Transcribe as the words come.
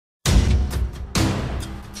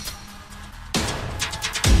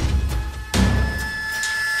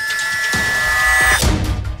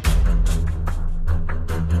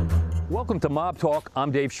Welcome to Mob Talk. I'm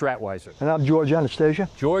Dave Stratweiser. And I'm George Anastasia.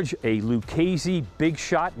 George, a Lucchese big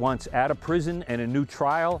shot wants out of prison and a new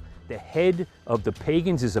trial. The head of the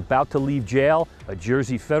Pagans is about to leave jail, a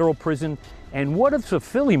Jersey federal prison. And what is the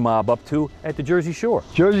Philly mob up to at the Jersey Shore?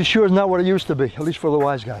 Jersey Shore is not what it used to be, at least for the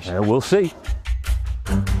wise guys. We'll see.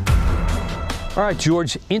 All right,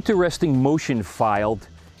 George, interesting motion filed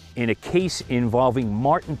in a case involving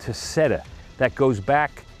Martin Tessetta that goes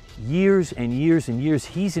back years and years and years.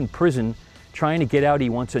 He's in prison trying to get out. He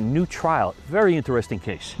wants a new trial. Very interesting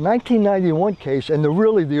case. 1991 case, and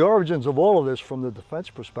really the origins of all of this from the defense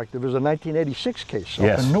perspective is a 1986 case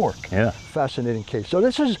up in Newark. Yeah. Fascinating case. So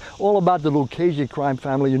this is all about the Lucchese crime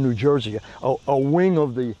family in New Jersey, a wing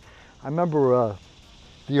of the, I remember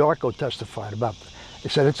the Arco testified about, he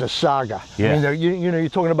said it's a saga. Yeah. I mean, you know, you're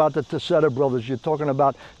talking about the Tessetta brothers, you're talking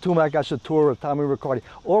about Tumac Asatura, Tommy Riccardi.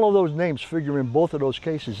 All of those names figure in both of those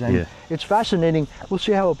cases, and it's fascinating. We'll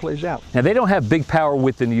see how it plays out. Now, they don't have big power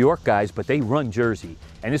with the New York guys, but they run Jersey.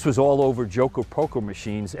 And this was all over joker poker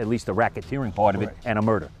machines, at least the racketeering part of it, and a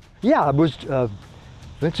murder. Yeah, it was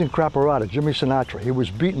Vincent Craparata, Jimmy Sinatra. He was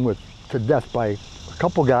beaten to death by a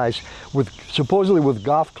couple guys supposedly with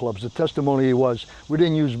golf clubs. The testimony was, we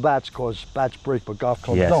didn't use bats because bats break, but golf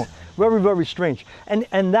clubs don't. Very, very strange.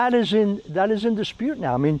 And that is in dispute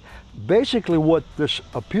now. I mean, basically what this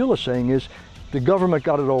appeal is saying is the government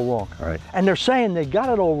got it all wrong. Right. And they're saying they got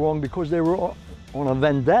it all wrong because they were on a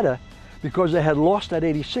vendetta because they had lost that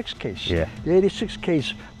 86 case. Yeah. The 86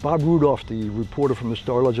 case, Bob Rudolph, the reporter from the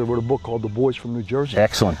Star-Ledger, wrote a book called The Boys from New Jersey.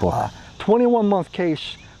 Excellent book. 21-month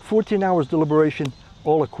case, 14 hours deliberation,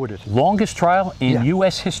 all acquitted. Longest trial in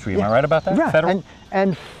U.S. history, am I right about that? Yeah, Federal?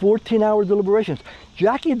 and 14-hour deliberations.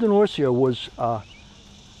 Jackie DeNorcio was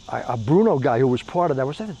a Bruno guy who was part of that.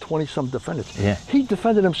 Was that 20-some defendants? Yeah. He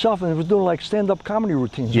defended himself and was doing like stand-up comedy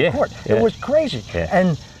routines in court. Yeah. It was crazy. Yeah.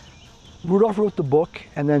 And Rudolph wrote the book,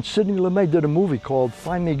 and then Sidney Lumet did a movie called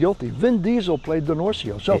Find Me Guilty. Vin Diesel played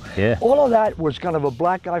DeNorcio. So all of that was kind of a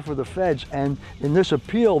black eye for the feds, and in this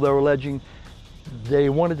appeal they're alleging they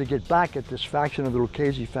wanted to get back at this faction of the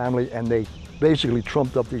Lucchese family, and they basically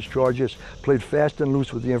trumped up these charges, played fast and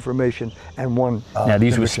loose with the information, and won. Now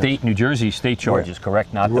these were New Jersey state charges,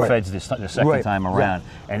 correct? Not the feds the second time around.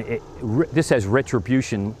 And this has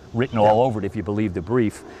retribution written all over it, if you believe the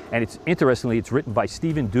brief. And interestingly, it's written by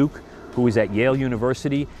Stephen Duke, who is at Yale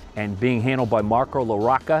University, and being handled by Marco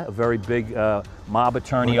LaRocca, a very big mob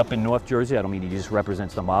attorney up in North Jersey. I don't mean he just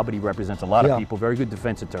represents the mob, but he represents a lot of people. Very good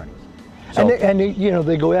defense attorney. So, and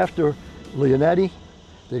they go after Leonetti,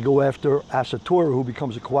 they go after Asatura, who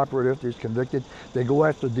becomes a cooperator after he's convicted. They go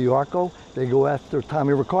after DiArco, they go after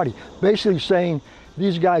Tommy Riccardi, basically saying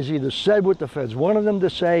these guys either said what the feds wanted them to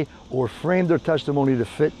say or framed their testimony to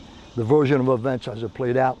fit the version of events as it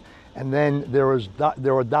played out. And then there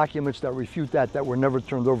are documents that refute that were never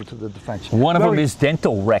turned over to the defense. One of them is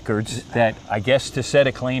dental records that I guess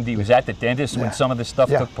Tessetta claimed he was at the dentist when some of this stuff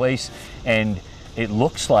took place, and it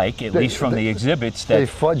looks like, at least from the exhibits, that they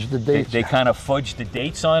fudged the dates. They kind of fudged the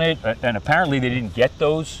dates on it, and apparently they didn't get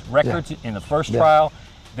those records in the first trial.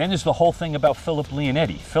 Then there's the whole thing about Philip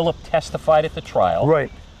Leonetti. Philip testified at the trial.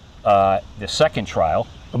 Right. The second trial.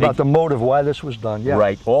 About the motive, why this was done,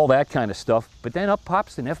 Right, all that kind of stuff. But then up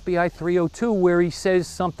pops an FBI 302 where he says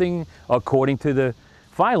something, according to the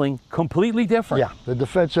filing, completely different. Yeah, the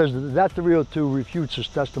defense says that 302 refutes his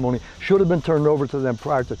testimony, should have been turned over to them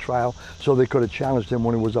prior to trial so they could have challenged him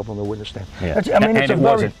when he was up on the witness stand. Yeah.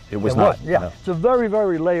 It was not. Yeah, no. It's a very,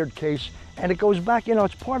 very layered case, and it goes back,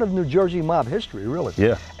 it's part of New Jersey mob history, really.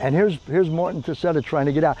 Yeah. And here's Martin Tessetta trying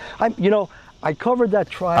to get out. I covered that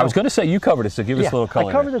trial. I was going to say you covered it, so give us a little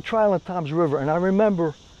color. I covered the trial in Toms River, and I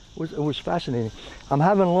remember it was fascinating. I'm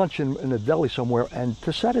having lunch in a deli somewhere, and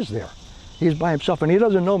Tessetta's there. He's by himself, and he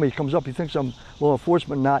doesn't know me. He comes up, he thinks I'm law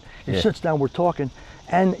enforcement, not. He sits down, we're talking,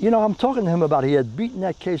 and I'm talking to him about he had beaten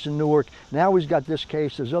that case in Newark. Now he's got this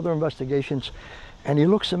case. There's other investigations, and he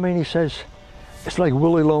looks at me and he says, "It's like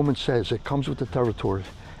Willie Loman says, it comes with the territory."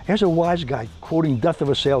 Here's a wise guy quoting Death of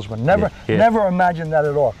a Salesman. Never imagined that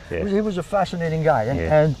at all. He was a fascinating guy.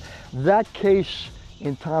 And that case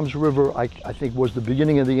in Toms River, I think, was the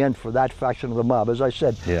beginning of the end for that faction of the mob. As I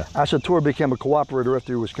said, Asatura became a cooperator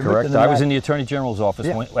after he was convicted. Correct. I was in the Attorney General's office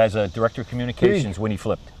as a Director of Communications when he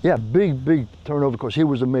flipped. Yeah, big turnover because he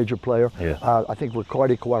was a major player. I think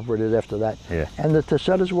Riccardi cooperated after that. And the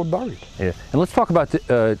Tessettas were buried. And let's talk about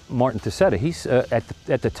Martin Tessetta. He's, at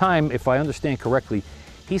the time, if I understand correctly,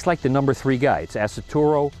 he's like the number 3 guy. It's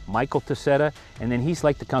Asaturo, Michael Tessetta, and then he's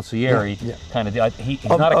like the consigliere kind of. He's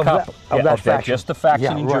not a cop of that faction. Just a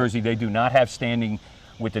faction in Jersey. They do not have standing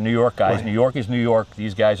with the New York guys. New York is New York.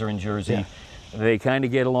 These guys are in Jersey. They kind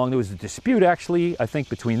of get along. There was a dispute, actually, I think,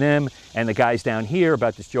 between them and the guys down here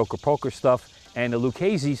about this Joker poker stuff. And the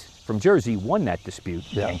Lucchese's from Jersey won that dispute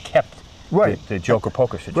and kept the Joker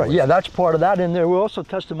poker situation. Right, yeah, that's part of that. And there were also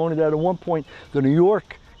testimony that at one point the New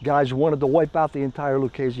York guys wanted to wipe out the entire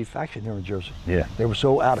Lucchese faction here in Jersey. Yeah. They were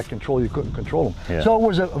so out of control you couldn't control them. Yeah. So it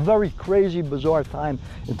was a very crazy, bizarre time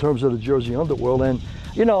in terms of the Jersey underworld. And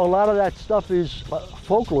you know, a lot of that stuff is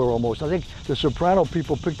folklore almost. I think the Soprano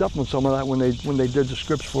people picked up on some of that when they did the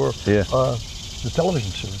scripts for the television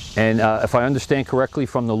series. And if I understand correctly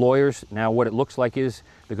from the lawyers, now what it looks like is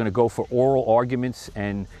they're going to go for oral arguments,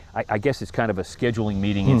 and I guess it's kind of a scheduling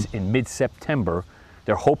meeting. It's in mid-September.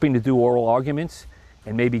 They're hoping to do oral arguments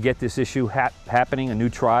and maybe get this issue happening, a new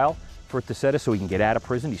trial for Ticetta, so he can get out of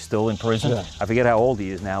prison. He's still in prison. Yeah. I forget how old he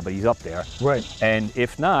is now, but he's up there. Right. And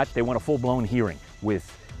if not, they want a full-blown hearing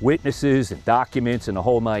with witnesses and documents and the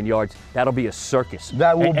whole 9 yards. That'll be a circus.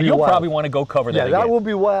 That will be and you'll wild. probably want to go cover that Yeah, again. that will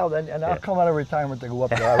be wild, and I'll come out of retirement to go up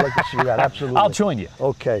there. I'd like to see that, absolutely. I'll join you.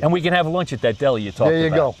 Okay. And we can have lunch at that deli you talked about. There you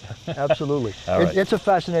go. Absolutely. All right. It's a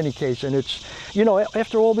fascinating case, and it's, you know,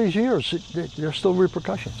 after all these years, there's still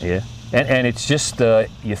repercussions. Yeah. And it's just,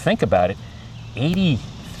 you think about it,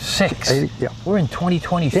 86. Yeah. We're in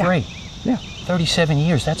 2023. Yeah. 37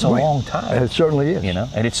 years, that's a long time. It certainly is. You know,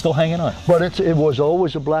 and it's still hanging on. But it was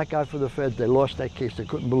always a black eye for the Feds. They lost that case. They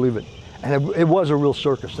couldn't believe it. And it was a real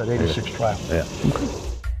circus, that 86 trial. Yeah.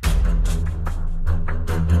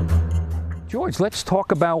 George, let's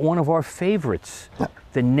talk about one of our favorites,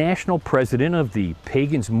 the national president of the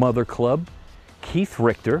Pagan's Mother Club, Keith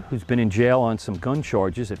Richter, who's been in jail on some gun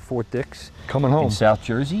charges at Fort Dix Coming home in South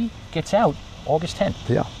Jersey, gets out August 10th.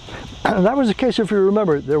 Yeah. And that was the case, if you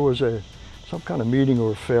remember, there was some kind of meeting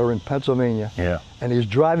or affair in Pennsylvania. Yeah. And he's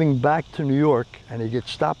driving back to New York, and he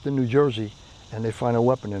gets stopped in New Jersey, and they find a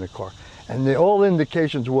weapon in the car. And all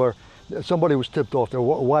indications were somebody was tipped off there.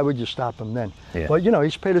 Why would you stop him then? Yeah. But you know,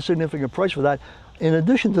 he's paid a significant price for that. In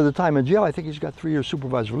addition to the time in jail, I think he's got 3 years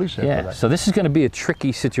supervised release after that. So this is going to be a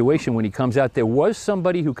tricky situation when he comes out. There was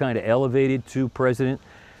somebody who kind of elevated to president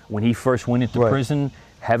when he first went into prison.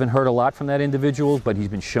 Haven't heard a lot from that individual, but he's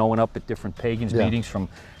been showing up at different Pagans meetings from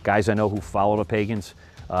guys I know who follow the Pagans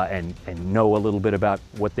and know a little bit about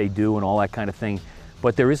what they do and all that kind of thing.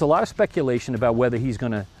 But there is a lot of speculation about whether he's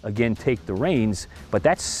going to, again, take the reins, but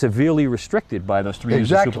that's severely restricted by those 3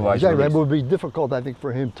 years of supervised release. It would be difficult, I think,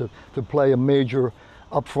 for him to play a major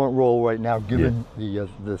upfront role right now, given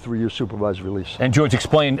the 3 year supervised release. And George,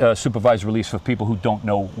 explain supervised release for people who don't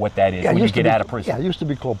know what that is when you get out of prison. Yeah, it used to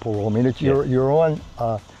be called parole. I mean, it's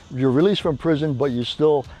you're released from prison, but you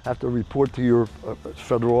still have to report to your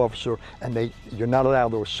federal officer, and you're not allowed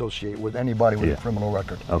to associate with anybody with a criminal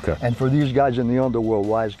record. Okay. And for these guys in the underworld,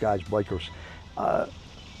 wise guys, bikers,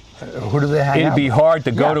 who do they hang out It'd be with? hard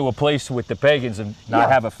to go to a place with the Pagans and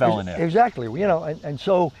not have a felon there. Exactly. You know, and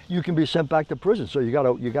so you can be sent back to prison. So you got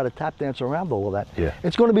to tap dance around all of that. Yeah.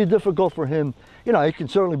 It's going to be difficult for him. You know, he can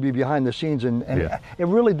certainly be behind the scenes, and it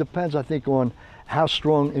really depends, I think, on how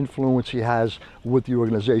strong influence he has with the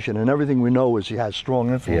organization. And everything we know is he has strong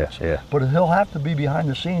influence. But he'll have to be behind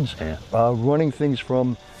the scenes, running things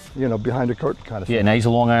from, you know, behind the curtain kind of thing. Yeah, now he's a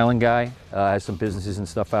Long Island guy, has some businesses and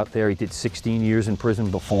stuff out there. He did 16 years in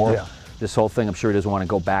prison before this whole thing. I'm sure he doesn't want to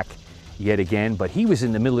go back yet again, but he was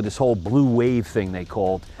in the middle of this whole blue wave thing they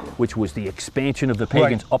called, which was the expansion of the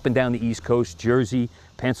Pagans up and down the East Coast, Jersey,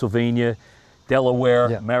 Pennsylvania,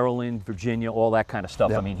 Delaware, Maryland, Virginia, all that kind of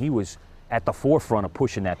stuff. I mean, he was at the forefront of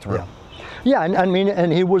pushing that through. Yeah, and I mean,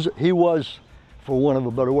 and he was, for want of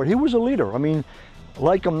a better word, he was a leader. I mean,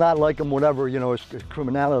 like him, not like him, whatever, you know, his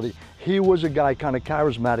criminality, he was a guy kind of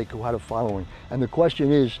charismatic who had a following. And the question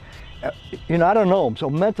is, you know, I don't know him, so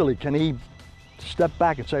mentally, can he step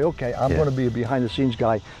back and say, okay, I'm going to be a behind the scenes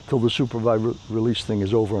guy till the supervised release thing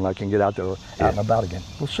is over and I can get out there out and about again.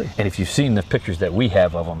 We'll see. And if you've seen the pictures that we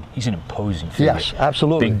have of him, he's an imposing figure. Yes,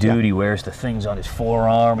 absolutely. Big dude, he wears the things on his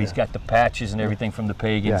forearm, he's got the patches and everything from the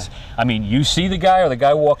Pagans. I mean, you see the guy or the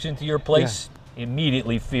guy walks into your place,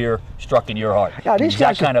 immediately fear struck in your heart. Yeah, these he's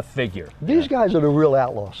guys that kind of figure. These guys are the real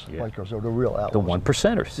outlaws. Bikers are the real outlaws. The one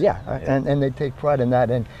percenters. And they take pride in that,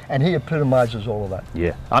 and he epitomizes all of that.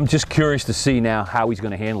 Yeah, I'm just curious to see now how he's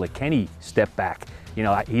going to handle it. Can he step back? You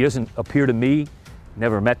know, he doesn't appear to me,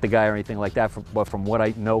 never met the guy or anything like that, but from what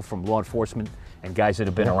I know from law enforcement and guys that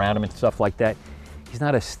have been around him and stuff like that, he's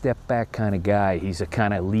not a step back kind of guy. He's a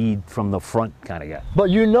kind of lead from the front kind of guy. But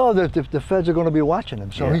you know that the feds are going to be watching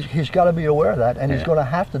him, so he's got to be aware of that, and he's going to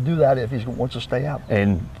have to do that if he wants to stay out.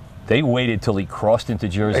 And they waited till he crossed into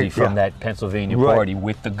Jersey from that Pennsylvania party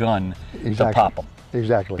with the gun to pop him.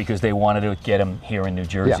 Exactly. Because they wanted to get him here in New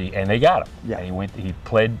Jersey, and they got him. Yeah. And he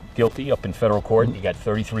pled guilty up in federal court. He got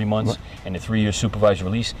 33 months and a 3-year supervised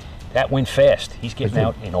release. That went fast. He's getting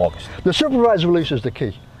out in August. The supervised release is the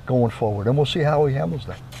key going forward, and we'll see how he handles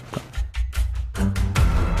that.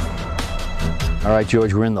 All right,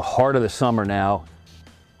 George, we're in the heart of the summer now.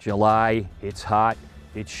 July, it's hot,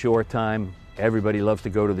 it's shore time. Everybody loves to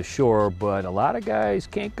go to the shore, but a lot of guys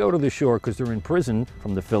can't go to the shore because they're in prison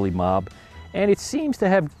from the Philly mob. And it seems to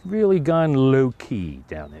have really gone low-key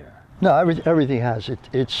down there. No, everything has.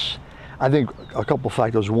 It's, I think, a couple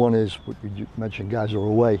factors. One is, what you mentioned, guys are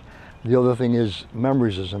away. The other thing is,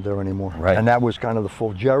 memories isn't there anymore. Right. And that was kind of the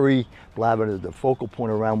full Jerry Blabbin, the focal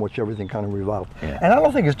point around which everything kind of revolved. Yeah. And I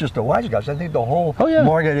don't think it's just the wise guys. I think the whole yeah.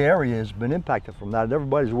 Margate area has been impacted from that. And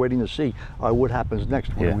everybody's waiting to see what happens next.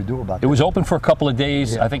 What do we do about it? It was open for a couple of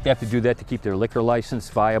days. Yeah. I think they have to do that to keep their liquor license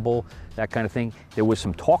viable, that kind of thing. There was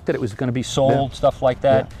some talk that it was going to be sold, stuff like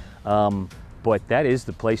that. But that is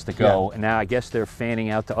the place to go. And now I guess they're fanning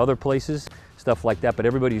out to other places, stuff like that. But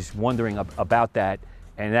everybody's wondering about that.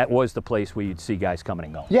 And that was the place where you'd see guys coming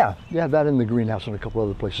and going. Yeah, that in the greenhouse and a couple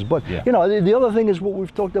other places. But you know, the other thing is what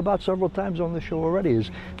we've talked about several times on the show already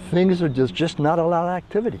is things are just not a lot of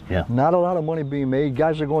activity. Yeah. Not a lot of money being made.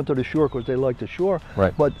 Guys are going to the shore because they like the shore.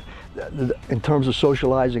 Right. But in terms of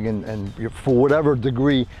socializing and for whatever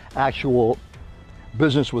degree actual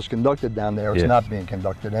business was conducted down there, it's not being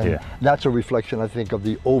conducted. And that's a reflection, I think, of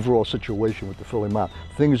the overall situation with the Philly mob.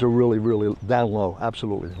 Things are really, really down low,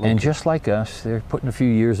 absolutely. And just like us, they're putting a few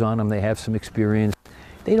years on them. They have some experience.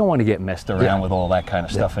 They don't want to get messed around with all that kind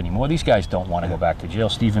of stuff anymore. These guys don't want to go back to jail.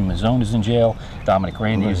 Stephen Mazzone is in jail. Dominic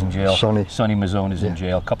Randy is in jail. Sonny Mazzone is in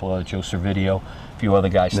jail. A couple other, Joe Servideo, a few other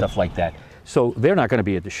guys, stuff like that. So they're not going to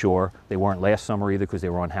be at the shore. They weren't last summer either because they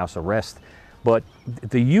were on house arrest. But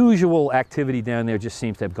the usual activity down there just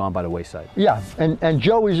seems to have gone by the wayside. Yeah, and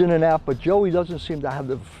Joey's in and out, but Joey doesn't seem to have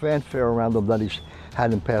the fanfare around him that he's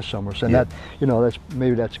had in past summers. And that, you know,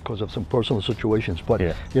 maybe that's because of some personal situations. But,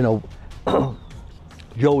 you know,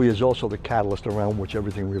 Joey is also the catalyst around which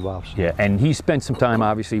everything revolves. Yeah, and he spent some time,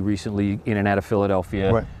 obviously, recently in and out of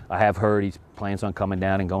Philadelphia. Right. I have heard he plans on coming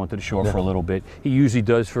down and going to the shore for a little bit. He usually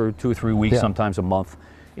does for 2 or 3 weeks, sometimes a month.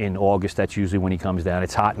 In August, that's usually when he comes down.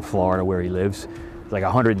 It's hot in Florida where he lives. It's like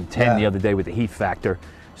 110 the other day with the heat factor.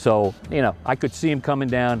 So, you know, I could see him coming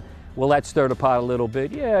down. Will that stir the pot a little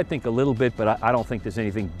bit? Yeah, I think a little bit, but I don't think there's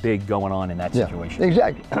anything big going on in that situation.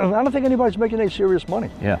 Exactly. I don't think anybody's making any serious money.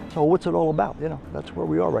 Yeah. So what's it all about? You know, that's where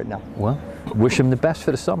we are right now. Well, wish him the best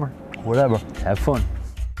for the summer. Whatever. Have fun.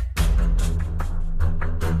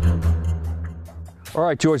 All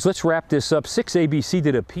right, George, let's wrap this up. 6ABC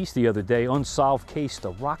did a piece the other day, unsolved case,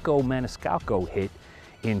 the Rocco Maniscalco hit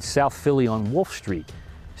in South Philly on Wolf Street.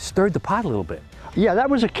 Stirred the pot a little bit. Yeah, that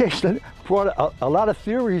was a case that brought a lot of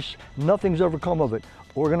theories. Nothing's ever come of it.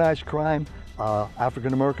 Organized crime,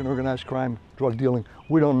 African-American organized crime, drug dealing,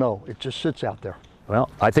 we don't know. It just sits out there. Well,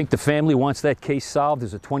 I think the family wants that case solved.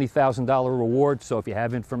 There's a $20,000 reward, so if you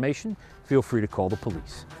have information, feel free to call the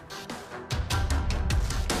police.